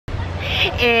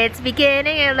It's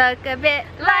beginning to look a bit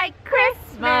like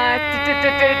Christmas.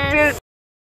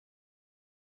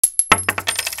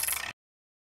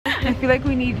 I feel like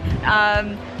we need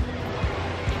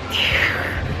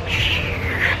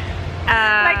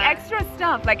like extra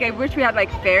stuff. Like I wish we had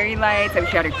like fairy lights. I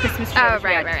wish we had a Christmas tree. I wish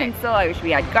we had tinsel. I wish we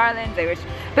had garlands.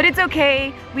 But it's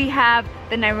okay. We have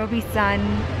the Nairobi sun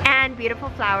and beautiful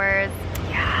flowers.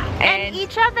 Yeah. And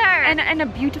each other. And a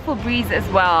beautiful breeze as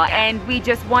well. And we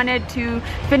just wanted to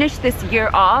finish this year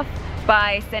off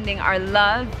by sending our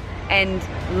love and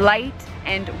light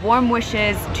and warm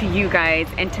wishes to you guys,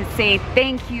 and to say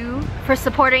thank you for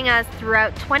supporting us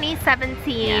throughout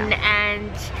 2017.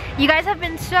 And you guys have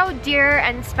been so dear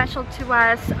and special to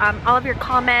us. All of your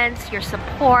comments, your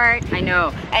support. I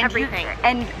know. And everything.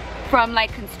 And from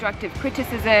like constructive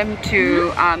criticism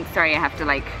to sorry, I have to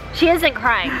like, she isn't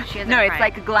crying. She isn't no, crying. it's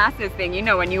like a glasses thing. You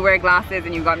know, when you wear glasses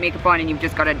and you've got makeup on and you've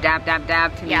just got to dab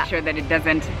to make sure that it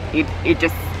doesn't, it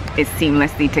just is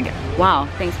seamlessly together. Wow,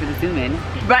 thanks for the zoom in.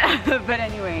 But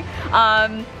anyway,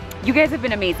 you guys have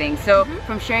been amazing. So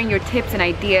from sharing your tips and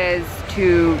ideas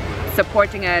to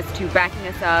supporting us, to backing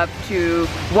us up, to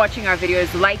watching our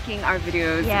videos, liking our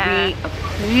videos, we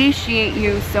appreciate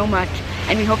you so much,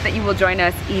 and we hope that you will join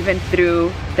us even through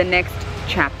the next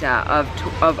chapter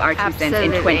of our 2 cents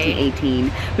in 2018.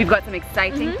 We've got some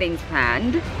exciting things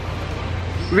planned.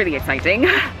 Really exciting.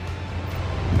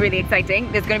 Really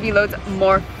exciting. There's gonna be loads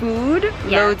more food,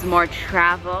 loads more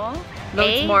travel,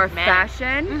 loads more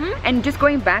fashion, and just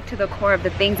going back to the core of the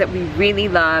things that we really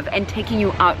love and taking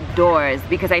you outdoors,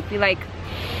 because I feel like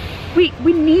we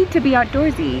need to be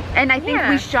outdoorsy, and I think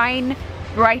we shine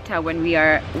brighter when we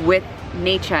are with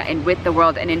nature and with the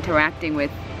world and interacting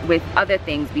with other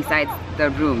things besides the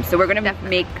room. So we're gonna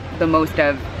make the most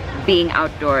of being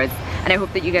outdoors, and I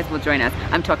hope that you guys will join us.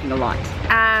 I'm talking a lot.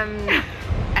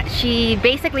 She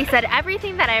basically said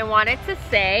everything that I wanted to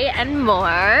say and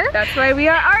more. That's why we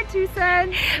are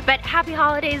Our2Cents. But happy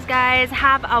holidays, guys.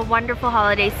 Have a wonderful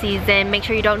holiday season. Make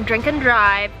sure you don't drink and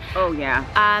drive. Oh yeah.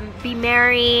 Be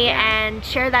merry and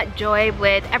share that joy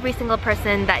with every single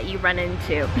person that you run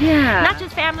into. Yeah. Not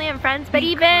just family and friends, but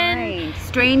even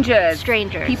strangers.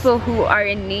 Strangers. People who are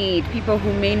in need. People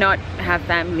who may not have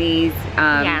families.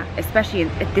 Especially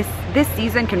this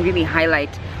season can really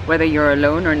highlight whether you're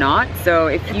alone or not. So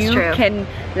if you can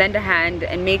lend a hand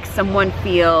and make someone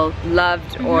feel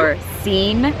loved or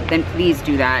seen, then please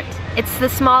do that. It's the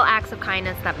small acts of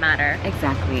kindness that matter.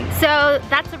 Exactly. So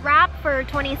that's a wrap for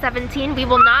 2017. We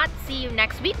will not see you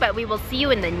next week, but we will see you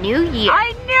in the new year.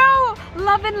 I know!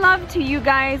 Love and love to you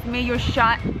guys. May your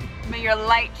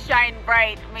light shine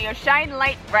bright. May your shine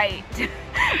light bright.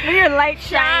 May your light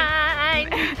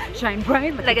shine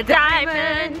bright like a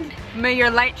diamond. May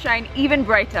your light shine even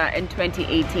brighter in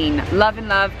 2018. Love and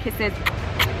love. Kisses.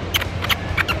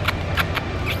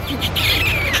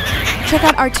 Check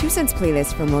out our 2 cents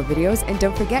playlist for more videos, and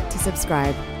don't forget to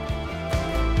subscribe.